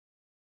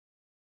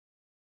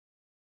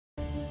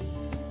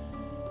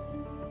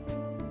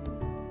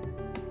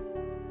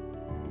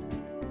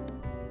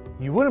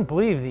You wouldn't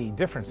believe the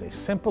difference a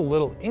simple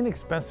little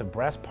inexpensive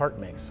brass part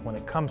makes when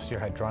it comes to your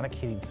hydronic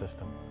heating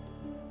system.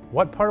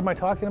 What part am I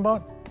talking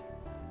about?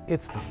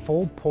 It's the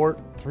full port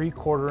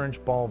 3/4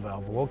 inch ball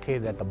valve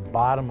located at the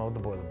bottom of the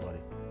boiler body.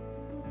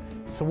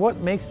 So what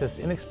makes this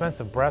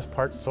inexpensive brass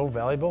part so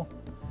valuable?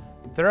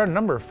 There are a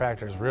number of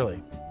factors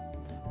really.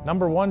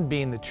 Number one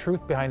being the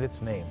truth behind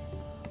its name.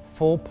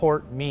 Full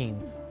port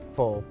means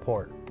full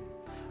port.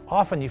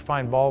 Often you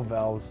find ball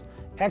valves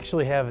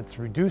actually have its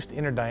reduced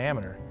inner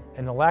diameter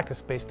and the lack of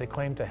space they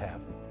claim to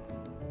have.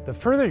 The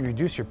further you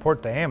reduce your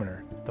port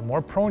diameter, the more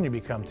prone you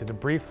become to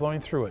debris flowing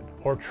through it,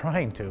 or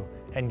trying to,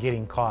 and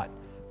getting caught,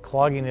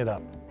 clogging it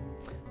up.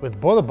 With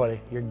Boiler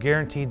Buddy, you're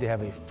guaranteed to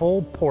have a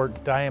full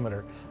port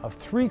diameter of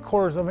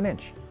 3/4 of an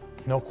inch.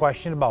 No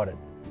question about it.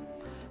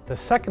 The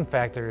second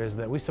factor is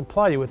that we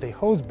supply you with a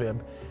hose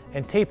bib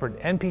and tapered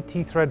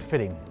NPT thread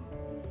fitting.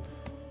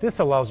 This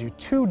allows you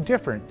two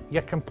different,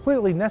 yet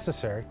completely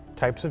necessary,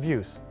 types of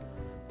use,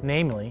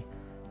 namely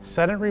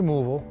sediment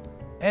removal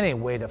and a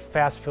way to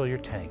fast fill your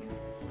tank.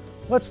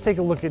 Let's take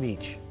a look at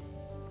each.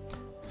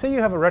 Say you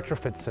have a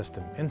retrofit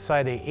system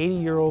inside a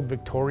 80-year-old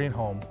Victorian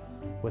home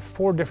with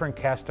 4 different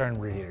cast iron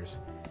radiators,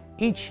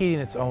 each heating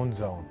its own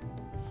zone.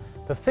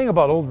 The thing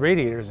about old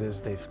radiators is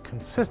they've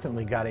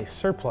consistently got a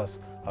surplus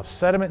of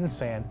sediment and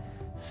sand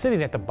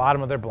sitting at the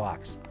bottom of their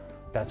blocks.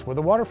 That's where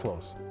the water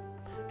flows.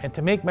 And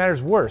to make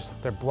matters worse,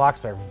 their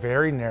blocks are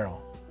very narrow.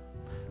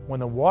 When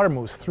the water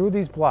moves through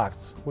these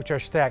blocks, which are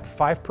stacked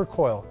 5 per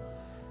coil,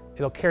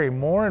 it'll carry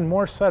more and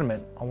more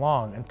sediment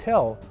along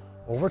until,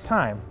 over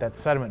time, that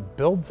sediment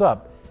builds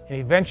up and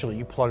eventually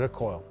you plug a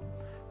coil.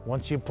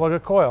 Once you plug a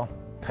coil,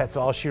 that's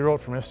all she wrote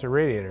for Mr.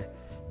 Radiator.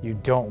 You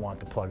don't want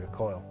to plug a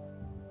coil.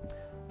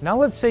 Now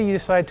let's say you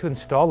decide to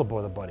install a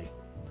Boiler Buddy.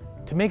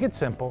 To make it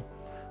simple,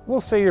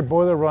 we'll say your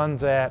boiler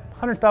runs at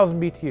 100,000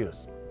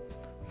 BTUs.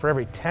 For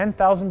every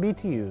 10,000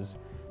 BTUs,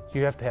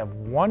 you have to have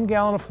 1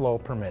 gallon of flow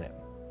per minute.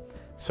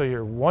 So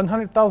your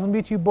 100,000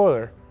 BTU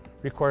boiler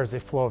requires a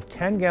flow of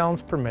 10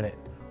 gallons per minute,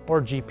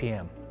 or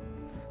GPM.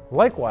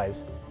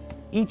 Likewise,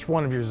 each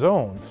one of your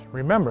zones,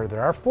 remember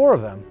there are 4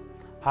 of them,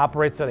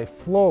 operates at a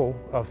flow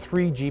of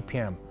 3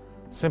 GPM.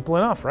 Simple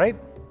enough, right?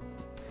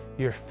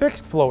 Your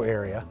fixed flow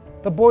area,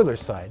 the boiler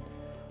side,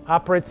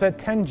 operates at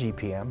 10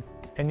 GPM,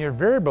 and your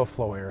variable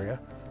flow area,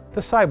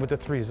 the side with the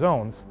 3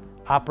 zones,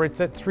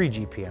 operates at 3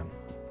 GPM.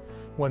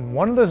 When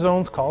one of the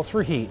zones calls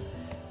for heat,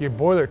 your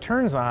boiler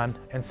turns on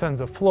and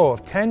sends a flow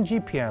of 10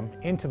 GPM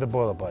into the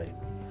Boiler Buddy.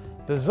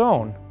 The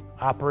zone,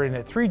 operating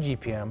at 3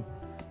 GPM,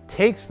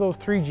 takes those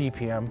 3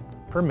 GPM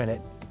per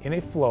minute in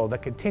a flow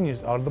that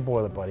continues out of the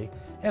Boiler Buddy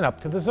and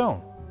up to the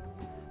zone.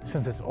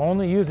 Since it's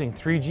only using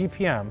 3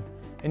 GPM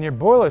and your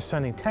boiler is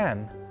sending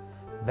 10,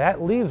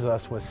 that leaves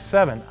us with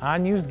 7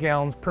 unused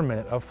gallons per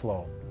minute of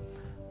flow.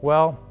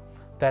 Well,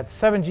 that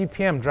 7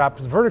 GPM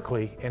drops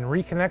vertically and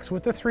reconnects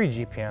with the 3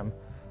 GPM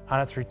on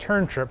its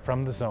return trip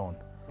from the zone.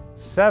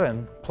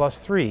 7 plus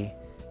 3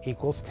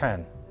 equals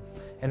 10.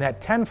 And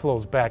that 10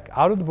 flows back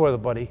out of the Boiler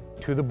Buddy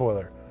to the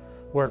boiler,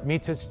 where it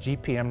meets its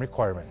GPM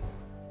requirement.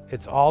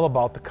 It's all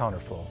about the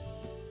counterflow.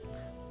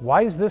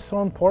 Why is this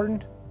so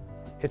important?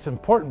 It's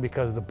important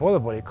because the Boiler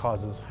Buddy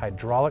causes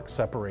hydraulic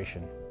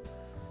separation.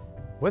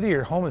 Whether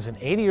your home is an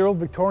 80-year-old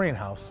Victorian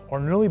house or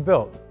newly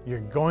built, you're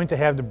going to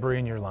have debris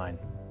in your line.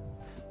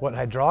 What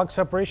hydraulic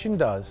separation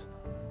does,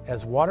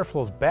 as water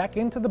flows back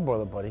into the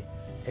Boiler Buddy,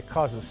 it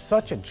causes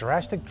such a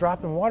drastic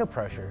drop in water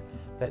pressure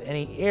that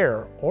any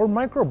air or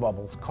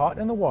microbubbles caught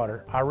in the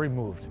water are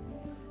removed,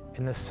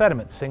 and the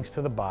sediment sinks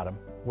to the bottom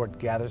where it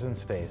gathers and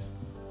stays,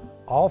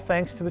 all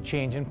thanks to the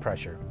change in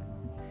pressure.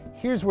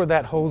 Here's where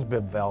that hose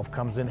bib valve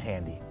comes in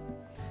handy.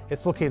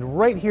 It's located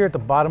right here at the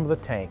bottom of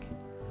the tank,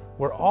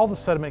 where all the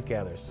sediment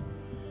gathers.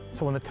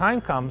 So when the time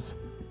comes,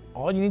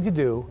 all you need to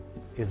do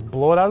is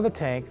blow it out of the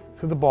tank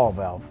through the ball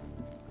valve.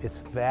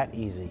 It's that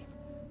easy.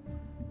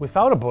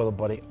 Without a Boiler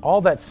Buddy,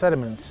 all that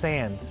sediment and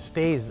sand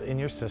stays in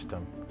your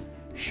system,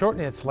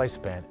 shortening its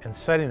lifespan and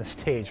setting the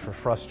stage for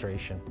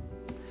frustration.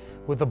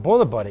 With the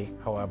Boiler Buddy,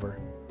 however,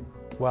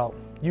 well,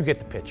 you get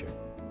the picture.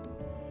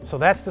 So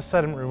that's the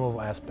sediment removal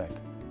aspect.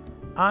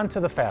 On to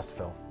the fast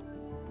fill.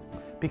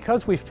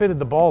 Because we fitted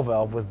the ball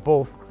valve with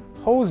both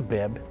hose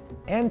bib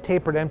and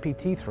tapered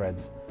NPT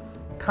threads,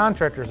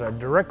 contractors are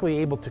directly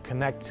able to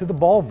connect to the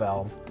ball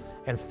valve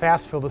and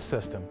fast fill the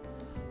system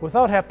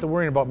without having to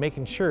worry about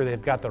making sure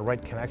they've got the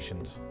right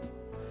connections.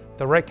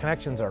 The right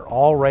connections are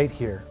all right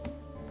here,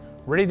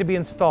 ready to be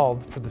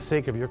installed for the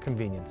sake of your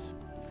convenience,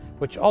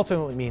 which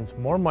ultimately means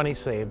more money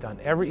saved on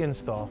every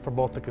install for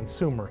both the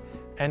consumer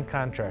and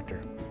contractor.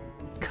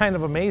 Kind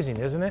of amazing,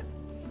 isn't it?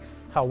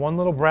 How one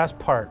little brass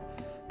part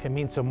can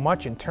mean so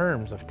much in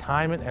terms of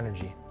time and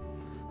energy.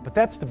 But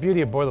that's the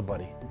beauty of Boiler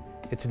Buddy.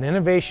 It's an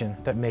innovation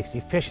that makes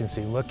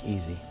efficiency look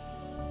easy.